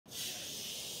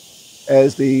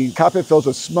as the cockpit fills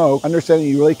with smoke, understanding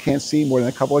you really can't see more than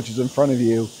a couple inches in front of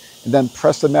you, and then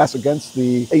press the mask against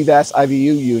the EVAS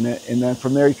IVU unit, and then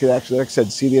from there you could actually, like I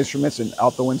said, see the instruments and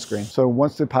out the windscreen. So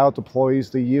once the pilot deploys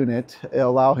the unit, it'll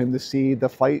allow him to see the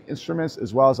flight instruments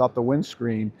as well as out the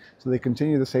windscreen, so they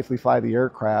continue to safely fly the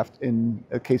aircraft in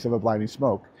a case of a blinding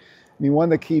smoke. I mean,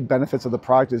 one of the key benefits of the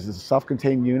product is it's a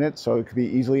self-contained unit, so it can be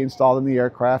easily installed in the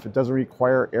aircraft. It doesn't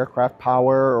require aircraft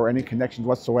power or any connections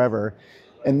whatsoever.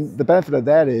 And the benefit of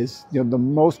that is, the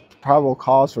most probable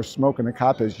cause for smoke in the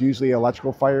cockpit is usually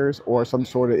electrical fires or some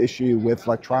sort of issue with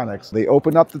electronics. They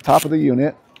open up the top of the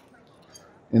unit,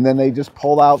 and then they just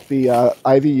pull out the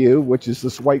IVU, which is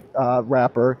this white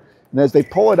wrapper. And as they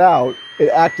pull it out,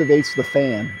 it activates the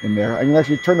fan in there. I can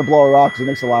actually turn the blower off because it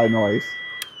makes a lot of noise.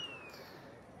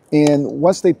 And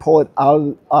once they pull it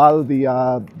out of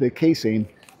the casing,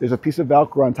 there's a piece of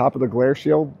Velcro on top of the glare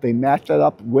shield. They match that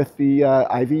up with the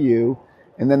IVU,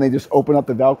 and then they just open up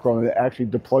the Velcro and it actually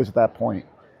deploys at that point.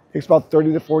 It takes about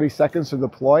 30 to 40 seconds to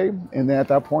deploy, and then at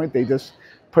that point they just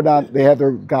they have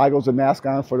their goggles and mask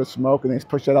on for the smoke, and they just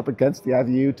push that up against the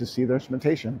IVU to see their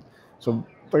instrumentation. So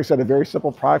like I said, a very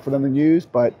simple product for them to use,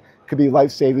 but could be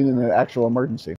life-saving in an actual emergency.